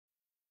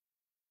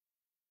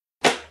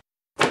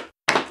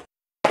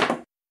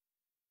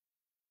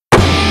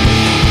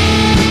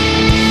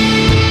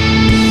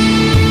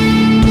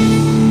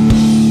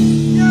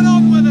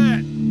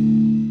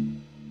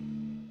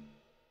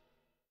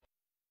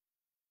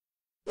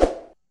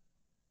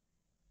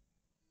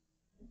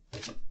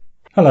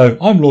Hello,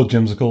 I'm Lord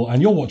Jimsicle,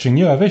 and you're watching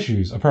You Have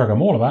Issues, a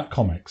programme all about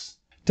comics.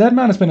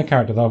 Deadman has been a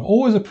character that I've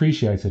always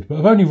appreciated, but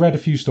I've only read a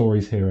few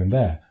stories here and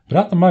there, but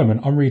at the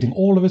moment I'm reading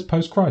all of his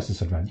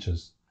post-crisis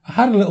adventures. I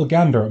had a little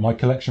gander at my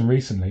collection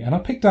recently, and I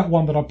picked out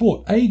one that I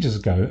bought ages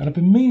ago and I've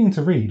been meaning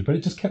to read, but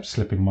it just kept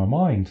slipping my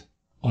mind.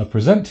 I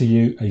present to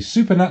you a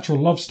supernatural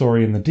love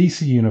story in the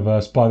DC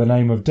universe by the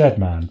name of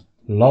Deadman,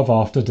 Love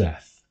After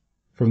Death.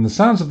 From the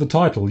sounds of the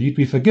title, you'd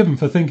be forgiven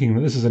for thinking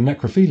that this is a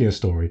necrophilia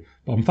story,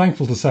 but I'm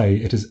thankful to say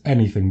it is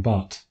anything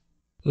but.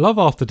 Love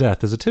After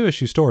Death is a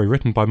two-issue story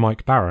written by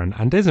Mike Barron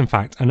and is in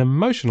fact an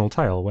emotional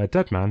tale where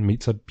Deadman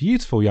meets a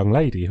beautiful young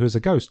lady who is a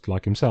ghost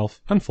like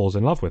himself and falls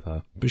in love with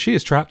her. But she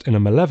is trapped in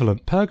a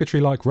malevolent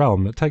purgatory-like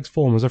realm that takes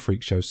form as a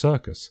freak show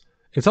circus.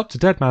 It's up to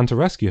Deadman to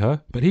rescue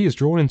her, but he is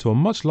drawn into a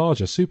much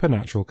larger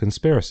supernatural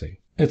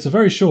conspiracy. It's a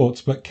very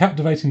short but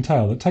captivating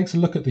tale that takes a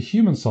look at the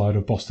human side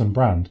of Boston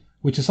Brand,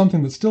 which is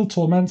something that still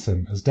torments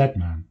him as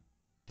Deadman.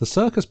 The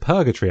circus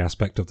purgatory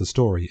aspect of the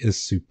story is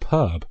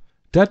superb.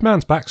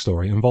 Deadman's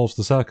backstory involves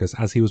the circus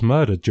as he was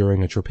murdered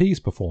during a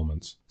trapeze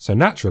performance, so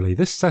naturally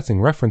this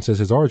setting references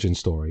his origin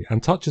story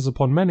and touches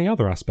upon many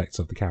other aspects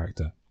of the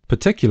character,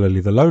 particularly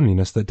the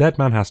loneliness that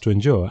Deadman has to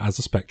endure as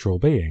a spectral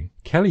being.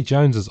 Kelly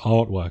Jones's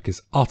artwork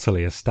is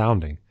utterly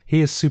astounding.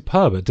 He is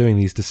superb at doing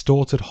these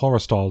distorted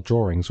horror-style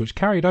drawings which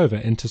carried over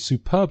into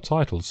superb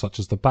titles such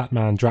as the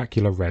Batman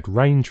Dracula Red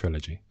Rain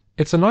trilogy.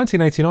 It's a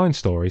 1989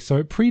 story, so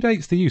it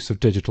predates the use of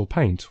digital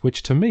paint,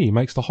 which to me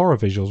makes the horror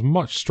visuals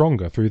much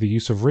stronger through the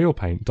use of real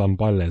paint done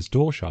by Les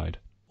Dorscheid.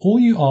 All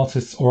you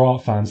artists or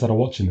art fans that are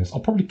watching this are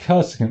probably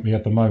cursing at me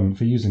at the moment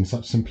for using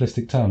such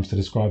simplistic terms to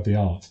describe the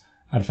art,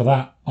 and for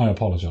that, I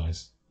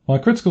apologise. My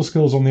critical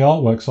skills on the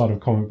artwork side of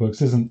comic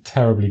books isn't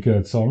terribly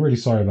good, so I'm really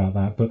sorry about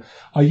that, but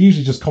I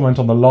usually just comment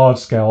on the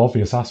large-scale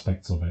obvious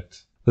aspects of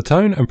it. The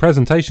tone and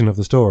presentation of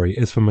the story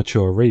is for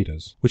mature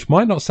readers, which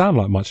might not sound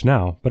like much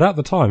now, but at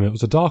the time it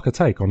was a darker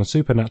take on a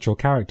supernatural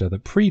character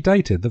that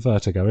predated the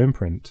Vertigo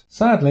imprint.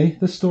 Sadly,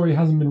 this story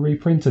hasn't been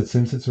reprinted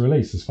since its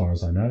release as far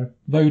as I know,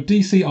 though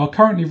DC are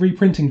currently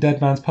reprinting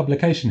Deadman's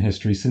publication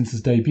history since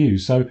his debut,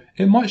 so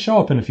it might show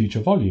up in a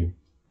future volume.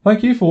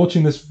 Thank you for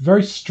watching this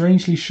very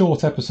strangely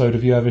short episode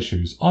of You Have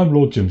Issues. I'm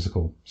Lord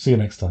Jimsicle. See you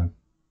next time.